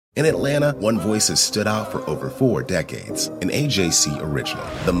In Atlanta, one voice has stood out for over 4 decades. An AJC original,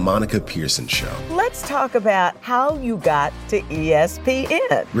 The Monica Pearson Show. Let's talk about how you got to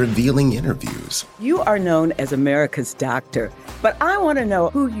ESPN. Revealing interviews. You are known as America's doctor, but I want to know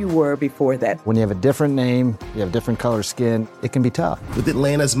who you were before that. When you have a different name, you have different color skin, it can be tough. With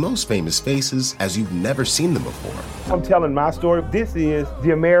Atlanta's most famous faces as you've never seen them before. I'm telling my story. This is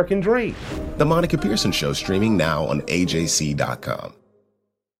the American dream. The Monica Pearson Show, streaming now on AJC.com.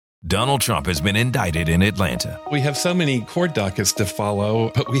 Donald Trump has been indicted in Atlanta. We have so many court dockets to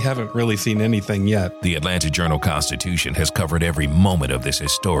follow, but we haven't really seen anything yet. The Atlanta Journal-Constitution has covered every moment of this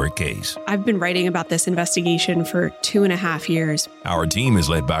historic case. I've been writing about this investigation for 2.5 years. Our team is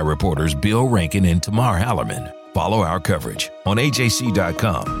led by reporters Bill Rankin and Tamar Hallerman. Follow our coverage on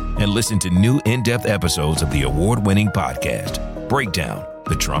AJC.com and listen to new in-depth episodes of the award-winning podcast, Breakdown,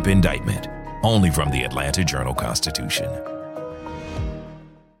 the Trump Indictment, only from the Atlanta Journal-Constitution.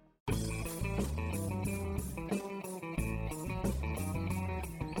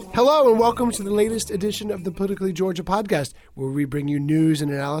 Hello and welcome to the latest edition of the Politically Georgia podcast, where we bring you news and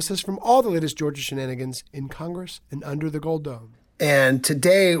analysis from all the latest Georgia shenanigans in Congress and under the Gold Dome. And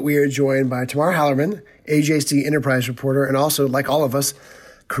today we are joined by Tamar Hallerman, AJC Enterprise reporter, and also, like all of us,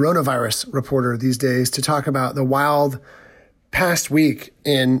 coronavirus reporter these days, to talk about the wild past week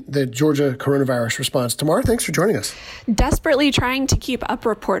in the Georgia coronavirus response. Tamar, thanks for joining us. Desperately trying to keep up,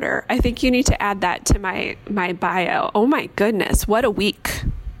 reporter. I think you need to add that to my bio. Oh my goodness, what a week.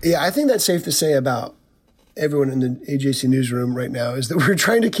 Yeah, I think that's safe to say about everyone in the AJC newsroom right now, is that we're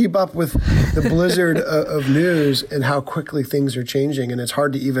trying to keep up with the blizzard of news and how quickly things are changing. And it's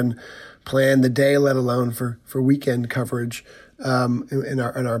hard to even plan the day, let alone for weekend coverage in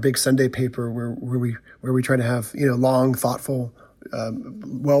our big Sunday paper where we try to have, long, thoughtful,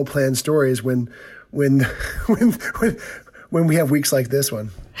 well-planned stories when we have weeks like this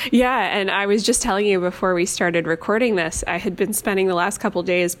one. Yeah, and I was just telling you before we started recording this, I had been spending the last couple of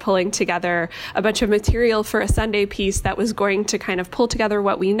days pulling together a bunch of material for a Sunday piece that was going to kind of pull together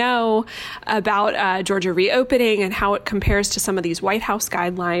what we know about Georgia reopening and how it compares to some of these White House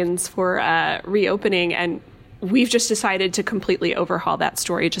guidelines for reopening. And we've just decided to completely overhaul that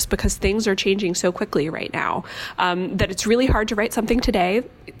story just because things are changing so quickly right now that it's really hard to write something today,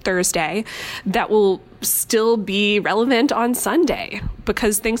 Thursday, that will still be relevant on Sunday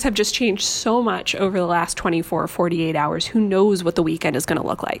because things have just changed so much over the last 24 or 48 hours. Who knows what the weekend is going to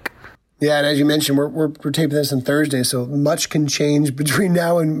look like? Yeah, and as you mentioned, we're taping this on Thursday, so much can change between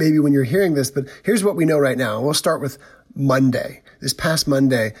now and maybe when you're hearing this. But here's what we know right now. We'll start with Monday. This past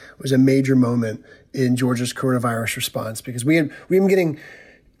Monday was a major moment in Georgia's coronavirus response because we had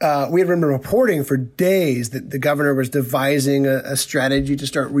been reporting for days that the governor was devising a strategy to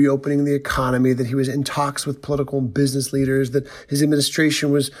start reopening the economy, that he was in talks with political and business leaders, that his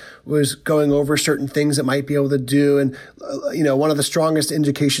administration was going over certain things that might be able to do. And, one of the strongest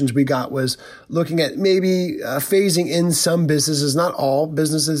indications we got was looking at maybe phasing in some businesses, not all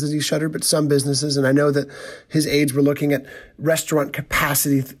businesses that he shuttered, but some businesses. And I know that his aides were looking at restaurant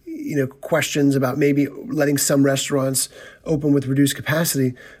capacity, questions about maybe letting some restaurants open with reduced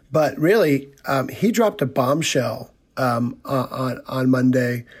capacity. But really, he dropped a bombshell on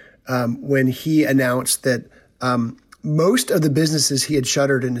Monday when he announced that most of the businesses he had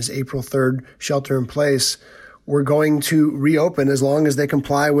shuttered in his April 3rd shelter in place were going to reopen as long as they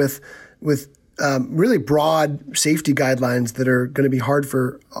comply with really broad safety guidelines that are going to be hard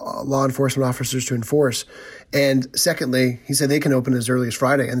for law enforcement officers to enforce. And secondly, he said they can open as early as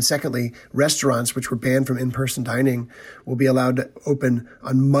Friday. And secondly, restaurants, which were banned from in-person dining, will be allowed to open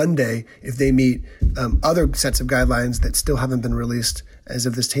on Monday if they meet other sets of guidelines that still haven't been released as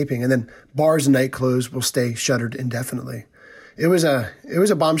of this taping. And then bars and nightclubs will stay shuttered indefinitely. It was a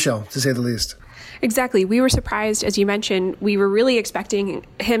bombshell, to say the least. Exactly. We were surprised, as you mentioned. We were really expecting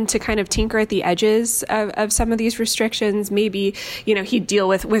him to kind of tinker at the edges of some of these restrictions. Maybe, he'd deal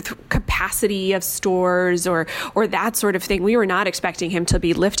with capacity of stores or that sort of thing. We were not expecting him to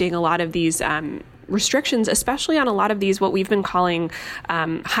be lifting a lot of these restrictions, especially on a lot of these, what we've been calling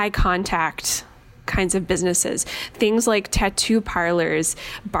high contact kinds of businesses, things like tattoo parlors,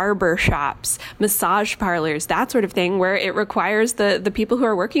 barber shops, massage parlors, that sort of thing, where it requires the people who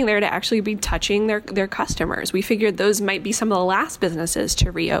are working there to actually be touching their customers. We figured those might be some of the last businesses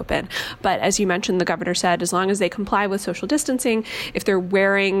to reopen. But as you mentioned, the governor said, as long as they comply with social distancing, if they're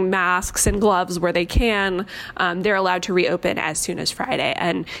wearing masks and gloves where they can, they're allowed to reopen as soon as Friday.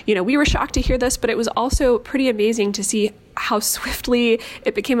 And, we were shocked to hear this, but it was also pretty amazing to see how swiftly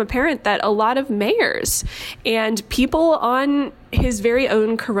it became apparent that a lot of mayors and people on his very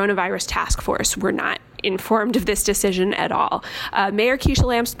own coronavirus task force were not informed of this decision at all. Mayor Keisha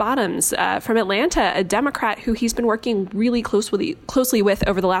Lance Bottoms from Atlanta, a Democrat who he's been working really closely with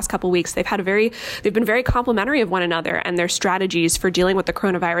over the last couple of weeks. They've been very complimentary of one another and their strategies for dealing with the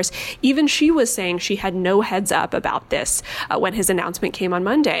coronavirus. Even she was saying she had no heads up about this when his announcement came on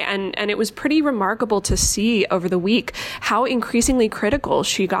Monday. And it was pretty remarkable to see over the week how increasingly critical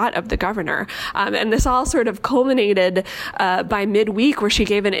she got of the governor. And this all sort of culminated by midweek, where she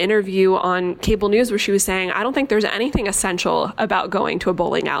gave an interview on cable news where she was saying, I don't think there's anything essential about going to a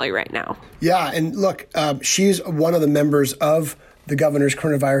bowling alley right now. Yeah. And look, she's one of the members of the governor's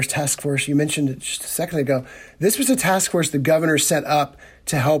coronavirus task force. You mentioned it just a second ago. This was a task force the governor set up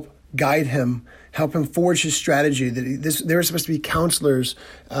to help guide him, help him forge his strategy. There were supposed to be counselors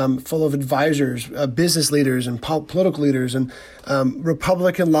full of advisors, business leaders and political leaders, and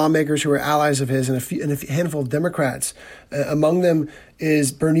Republican lawmakers who were allies of his, and a handful of Democrats. Among them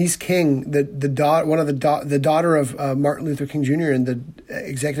is Bernice King, the daughter of Martin Luther King Jr. and the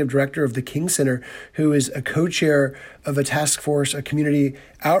executive director of the King Center, who is a co-chair of a task force, a community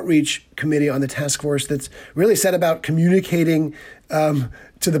outreach committee on the task force that's really set about communicating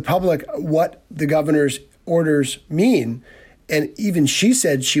to the public what the governor's orders mean. And even she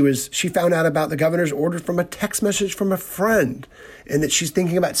said she found out about the governor's order from a text message from a friend, and that she's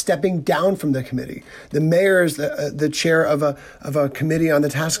thinking about stepping down from the committee. The mayor is the chair of a committee on the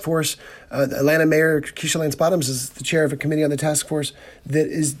task force. The Atlanta Mayor Keisha Lance Bottoms is the chair of a committee on the task force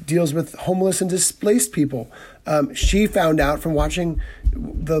that deals with homeless and displaced people. She found out from watching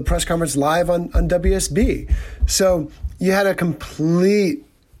the press conference live on WSB. So you had a complete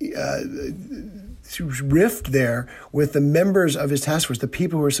rift there with the members of his task force, the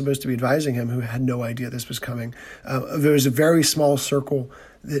people who were supposed to be advising him, who had no idea this was coming. There was a very small circle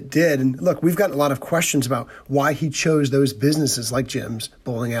that did. And look, we've gotten a lot of questions about why he chose those businesses like gyms,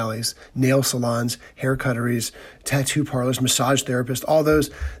 bowling alleys, nail salons, hair cutteries, tattoo parlors, massage therapists, all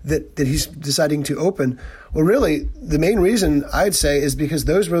those that he's deciding to open. Well, really, the main reason I'd say is because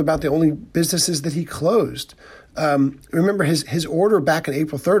those were about the only businesses that he closed. Remember, his order back on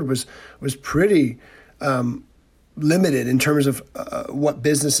April 3rd was pretty limited in terms of what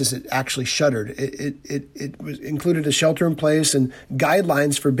businesses it actually shuttered. It was included a shelter in place and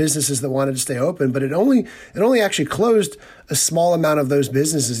guidelines for businesses that wanted to stay open, but it only actually closed a small amount of those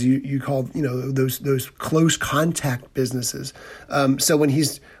businesses you call those close contact businesses. So when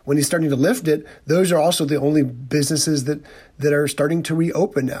he's starting to lift it, those are also the only businesses that are starting to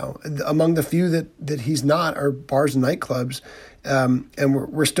reopen now. Among the few that he's not are bars and nightclubs. And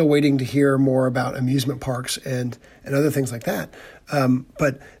we're still waiting to hear more about amusement parks and other things like that.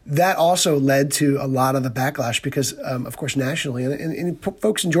 But that also led to a lot of the backlash because, of course, nationally, and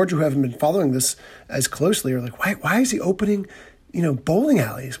folks in Georgia who haven't been following this as closely are like, why is he opening, bowling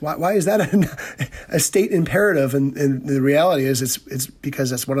alleys? Why is that a state imperative? And the reality is it's because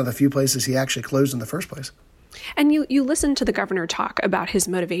that's one of the few places he actually closed in the first place. And you listen to the governor talk about his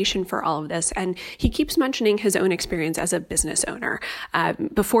motivation for all of this, and he keeps mentioning his own experience as a business owner.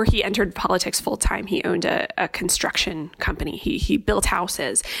 Before he entered politics full time, he owned a construction company. He built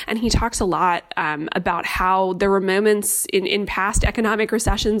houses, and he talks a lot about how there were moments in past economic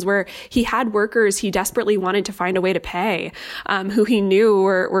recessions where he had workers he desperately wanted to find a way to pay, who he knew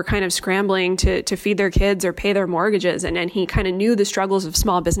were kind of scrambling to feed their kids or pay their mortgages, and he kind of knew the struggles of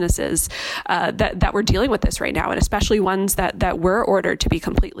small businesses that were dealing with this right now, and especially ones that were ordered to be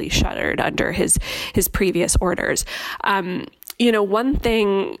completely shuttered under his previous orders. One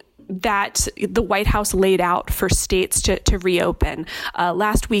thing that the White House laid out for states to reopen.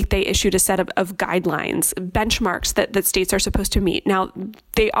 Last week, they issued a set of guidelines, benchmarks that states are supposed to meet. Now,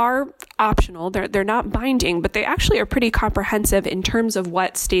 they are optional. They're not binding, but they actually are pretty comprehensive in terms of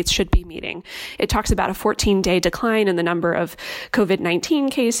what states should be meeting. It talks about a 14-day decline in the number of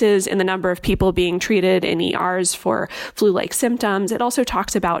COVID-19 cases, in the number of people being treated in ERs for flu-like symptoms. It also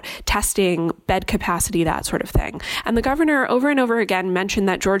talks about testing, bed capacity, that sort of thing. And the governor over and over again mentioned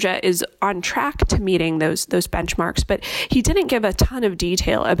that Georgia is on track to meeting those benchmarks, but he didn't give a ton of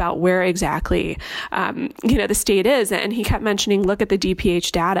detail about where exactly the state is. And he kept mentioning, look at the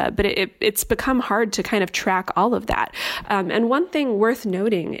DPH data, but it's become hard to kind of track all of that. And one thing worth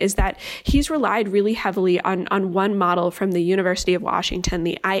noting is that he's relied really heavily on one model from the University of Washington,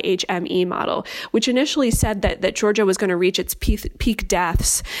 the IHME model, which initially said that Georgia was going to reach its peak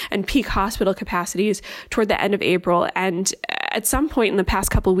deaths and peak hospital capacities toward the end of April. And at some point in the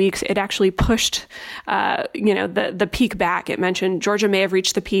past couple of weeks, it actually pushed, the peak back. It mentioned Georgia may have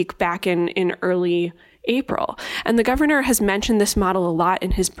reached the peak back in early April. And the governor has mentioned this model a lot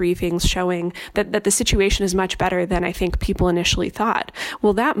in his briefings, showing that the situation is much better than I think people initially thought.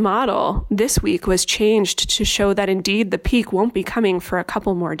 Well, that model this week was changed to show that indeed the peak won't be coming for a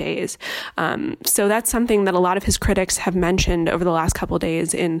couple more days. So that's something that a lot of his critics have mentioned over the last couple of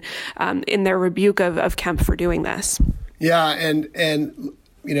days in their rebuke of Kemp for doing this. Yeah, and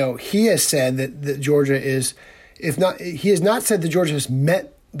he has said that Georgia is, he has not said that Georgia has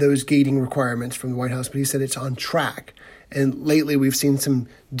met those gating requirements from the White House, but he said it's on track. And lately we've seen some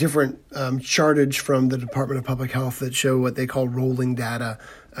different chartage from the Department of Public Health that show what they call rolling data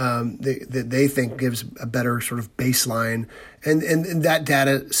that they think gives a better sort of baseline. And that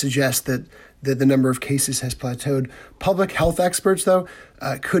data suggests that the number of cases has plateaued. Public health experts, though,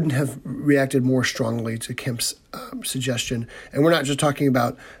 couldn't have reacted more strongly to Kemp's suggestion. And we're not just talking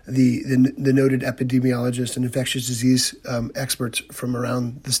about the noted epidemiologists and infectious disease experts from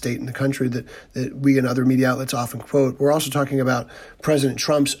around the state and the country that we and other media outlets often quote. We're also talking about President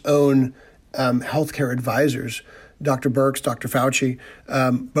Trump's own healthcare advisors, Dr. Birx, Dr. Fauci.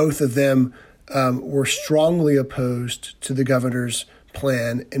 Both of them were strongly opposed to the governor's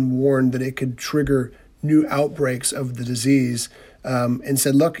plan and warned that it could trigger new outbreaks of the disease, and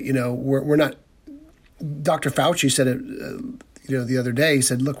said, look, we're not, Dr. Fauci said it, the other day. He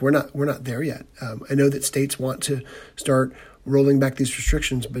said, look, we're not there yet. I know that states want to start rolling back these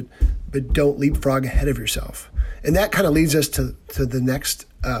restrictions, but don't leapfrog ahead of yourself. And that kind of leads us to the next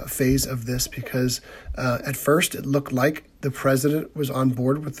phase of this, because at first it looked like the president was on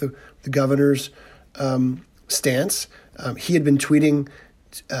board with the governor's stance. He had been tweeting,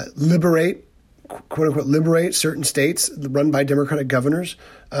 quote unquote, liberate certain states run by Democratic governors.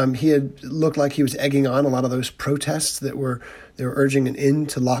 He had looked like he was egging on a lot of those protests they were urging an end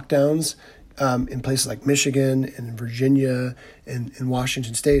to lockdowns in places like Michigan and Virginia and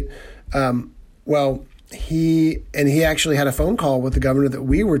Washington State. He actually had a phone call with the governor that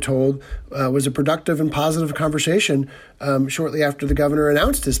we were told was a productive and positive conversation shortly after the governor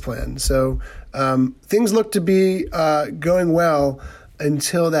announced his plan. So things looked to be going well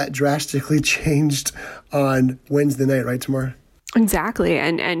until that drastically changed on Wednesday night, right, Tamar? Exactly.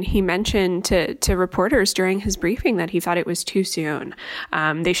 And he mentioned to reporters during his briefing that he thought it was too soon.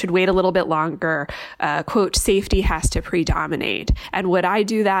 They should wait a little bit longer. Quote, safety has to predominate. And would I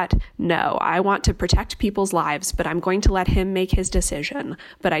do that? No. I want to protect people's lives, but I'm going to let him make his decision.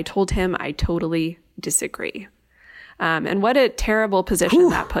 But I told him I totally disagree. And what a terrible position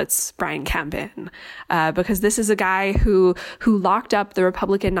that puts Brian Kemp in, because this is a guy who locked up the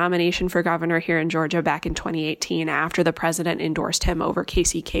Republican nomination for governor here in Georgia back in 2018 after the president endorsed him over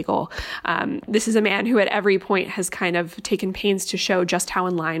Casey Cagle. This is a man who at every point has kind of taken pains to show just how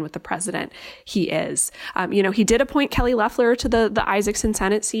in line with the president he is. He did appoint Kelly Loeffler to the Isaacson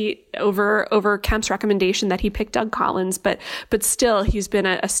Senate seat over Kemp's recommendation that he pick Doug Collins, but still he's been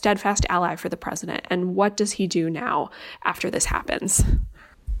a steadfast ally for the president. And what does he do now after this happens?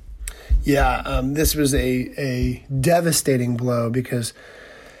 Yeah, this was a devastating blow because,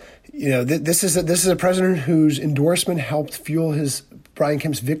 this is a president whose endorsement helped fuel Brian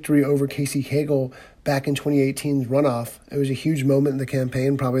Kemp's victory over Casey Cagle back in 2018's runoff. It was a huge moment in the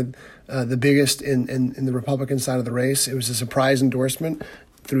campaign, probably the biggest in the Republican side of the race. It was a surprise endorsement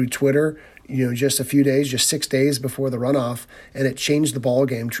through Twitter, just 6 days before the runoff, and it changed the ball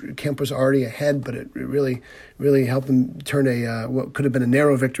game. Kemp was already ahead, but it really, really helped them turn what could have been a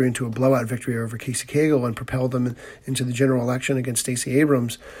narrow victory into a blowout victory over Casey Cagle and propelled them into the general election against Stacey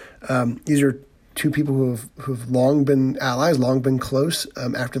Abrams. These are two people who've long been allies, long been close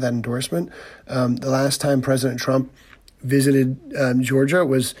after that endorsement. The last time President Trump visited Georgia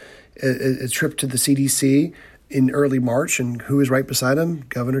was a trip to the CDC in early March, and who was right beside him?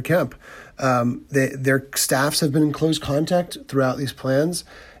 Governor Kemp. Their staffs have been in close contact throughout these plans,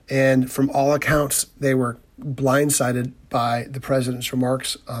 and from all accounts, they were blindsided by the president's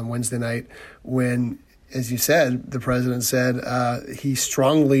remarks on Wednesday night when, as you said, the president said he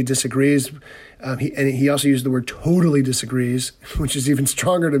strongly disagrees. He also used the word totally disagrees, which is even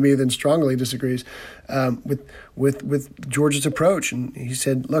stronger to me than strongly disagrees, with Georgia's approach. And he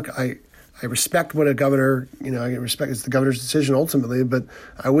said, look, I respect what a governor, I respect it's the governor's decision ultimately, but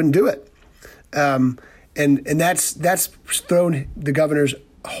I wouldn't do it. And that's thrown the governor's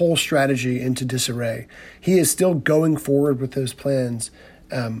whole strategy into disarray. He is still going forward with those plans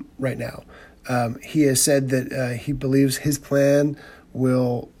right now. He has said that he believes his plan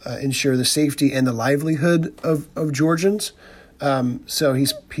will ensure the safety and the livelihood of Georgians. So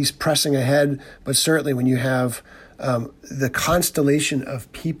he's pressing ahead, but certainly when you have the constellation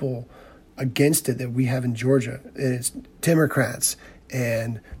of people against it that we have in Georgia, it's Democrats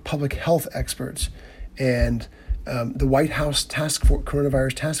and public health experts and the White House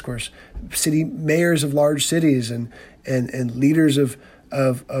coronavirus task force, city mayors of large cities, and leaders of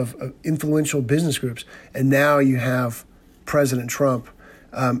influential business groups, and now you have President Trump.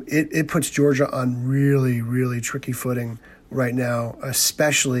 It puts Georgia on really, really tricky footing right now,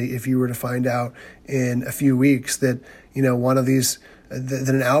 especially if you were to find out in a few weeks that one of these that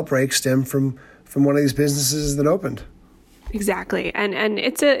an outbreak stemmed from one of these businesses that opened. Exactly. And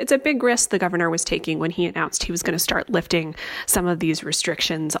it's a big risk the governor was taking when he announced he was going to start lifting some of these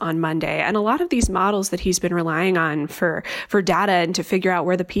restrictions on Monday. And a lot of these models that he's been relying on for data and to figure out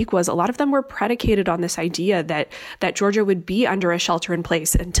where the peak was, a lot of them were predicated on this idea that Georgia would be under a shelter in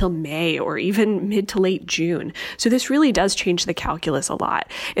place until May or even mid to late June. So this really does change the calculus a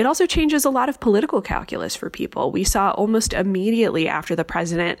lot. It also changes a lot of political calculus for people. We saw almost immediately after the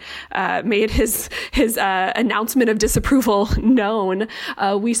president made his announcement of disapproval known,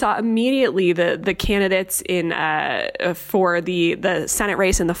 we saw immediately the candidates for the Senate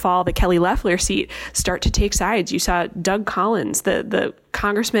race in the fall, the Kelly Loeffler seat, start to take sides. You saw Doug Collins, the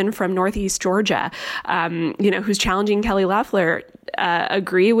congressman from Northeast Georgia, who's challenging Kelly Loeffler,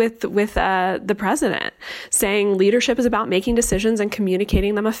 agree with the president, saying leadership is about making decisions and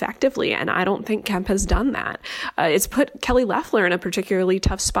communicating them effectively. And I don't think Kemp has done that. It's put Kelly Loeffler in a particularly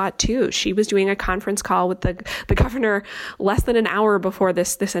tough spot too. She was doing a conference call with the governor less than an hour before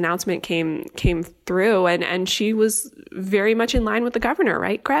this announcement came through, and she was very much in line with the governor,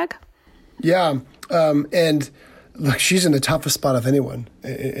 right, Greg? Yeah, and look, she's in the toughest spot of anyone,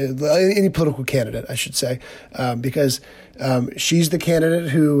 any political candidate, I should say, because she's the candidate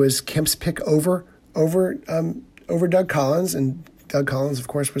who was Kemp's pick over Doug Collins, and Doug Collins, of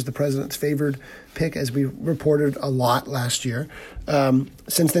course, was the president's favored pick, as we reported a lot last year.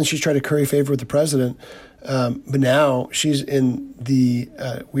 Since then, she's tried to curry favor with the president, but now she's in the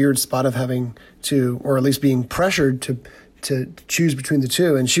weird spot of having to, or at least being pressured to choose between the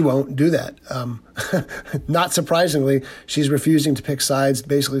two, and she won't do that. Not surprisingly, she's refusing to pick sides,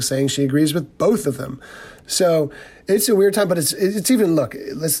 basically saying she agrees with both of them. So it's a weird time, but it's even, look,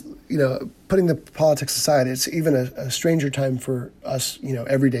 let's, putting the politics aside, it's even a stranger time for us,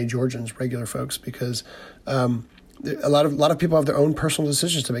 everyday Georgians, regular folks, because a lot of people have their own personal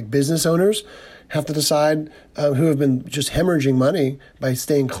decisions to make. Business owners have to decide, who have been just hemorrhaging money by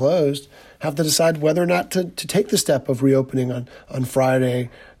staying closed, have to decide whether or not to take the step of reopening on Friday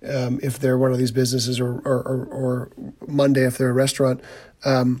if they're one of these businesses, or Monday if they're a restaurant,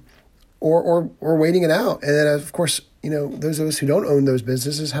 or waiting it out. And then, of course, those of us who don't own those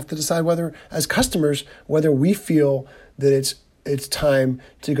businesses have to decide whether, as customers, whether we feel that it's time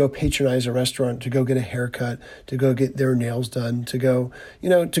to go patronize a restaurant, to go get a haircut, to go get their nails done, to go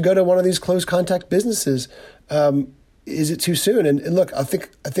to one of these close contact businesses. Is it too soon? And look, I think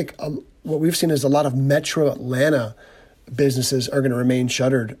what we've seen is a lot of Metro Atlanta businesses are going to remain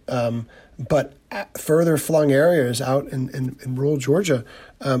shuttered. But further flung areas out in rural Georgia,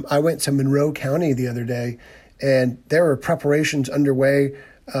 I went to Monroe County the other day, and there were preparations underway.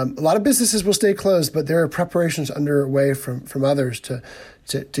 A lot of businesses will stay closed, but there are preparations underway from others to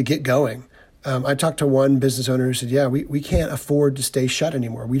get going. I talked to one business owner who said, yeah, we can't afford to stay shut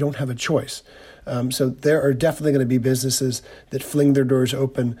anymore. We don't have a choice. So there are definitely going to be businesses that fling their doors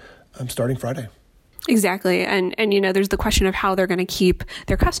open starting Friday. Exactly. And there's the question of how they're going to keep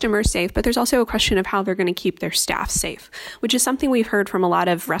their customers safe, but there's also a question of how they're going to keep their staff safe, which is something we've heard from a lot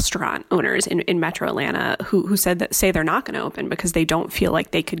of restaurant owners in Metro Atlanta who say they're not going to open because they don't feel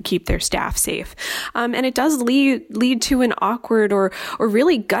like they could keep their staff safe. And it does lead to an awkward or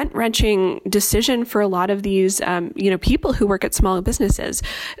really gut-wrenching decision for a lot of these, people who work at small businesses.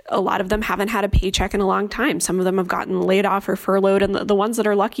 A lot of them haven't had a paycheck in a long time. Some of them have gotten laid off or furloughed, and the ones that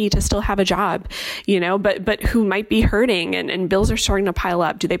are lucky to still have a job, but who might be hurting and bills are starting to pile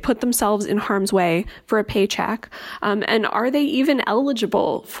up. Do they put themselves in harm's way for a paycheck? And are they even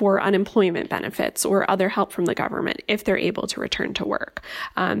eligible for unemployment benefits or other help from the government if they're able to return to work?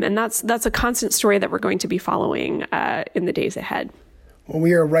 And that's a constant story that we're going to be following in the days ahead. Well,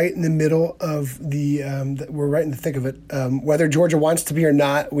 we are right in the middle of we're right in the thick of it. Whether Georgia wants to be or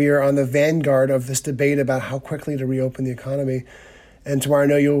not, we are on the vanguard of this debate about how quickly to reopen the economy. And tomorrow, I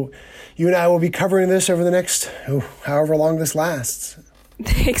know you and I will be covering this over the next, however long this lasts.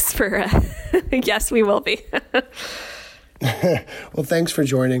 Thanks for, yes, we will be. Well, thanks for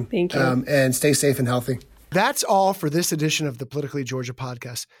joining. Thank you. And stay safe and healthy. That's all for this edition of the Politically Georgia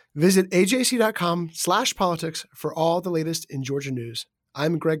podcast. Visit ajc.com/politics for all the latest in Georgia news.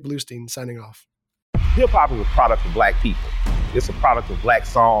 I'm Greg Bluestein, signing off. Hip-hop is a product of Black people. It's a product of Black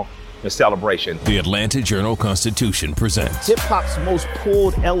song and celebration. The Atlanta Journal-Constitution presents hip-hop's most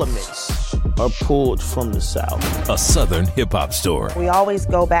pulled elements are pulled from the South. A Southern hip-hop story. We always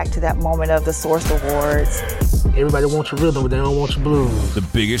go back to that moment of the Source Awards. Everybody wants your rhythm, but they don't want your blues. The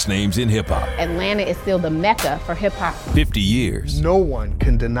biggest names in hip-hop. Atlanta is still the mecca for hip-hop. 50 years. No one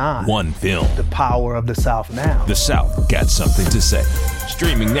can deny one film. The power of the South now. The South got something to say.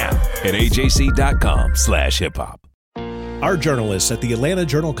 Streaming now at ajc.com/hiphop. Our journalists at the Atlanta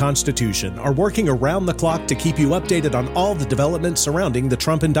Journal-Constitution are working around the clock to keep you updated on all the developments surrounding the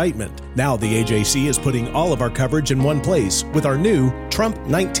Trump indictment. Now the AJC is putting all of our coverage in one place with our new Trump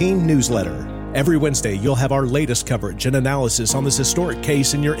 19 newsletter. Every Wednesday, you'll have our latest coverage and analysis on this historic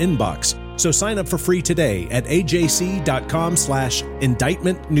case in your inbox. So sign up for free today at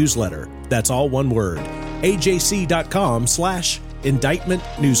ajc.com/indictment newsletter. That's all one word. ajc.com/indictment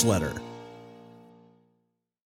newsletter.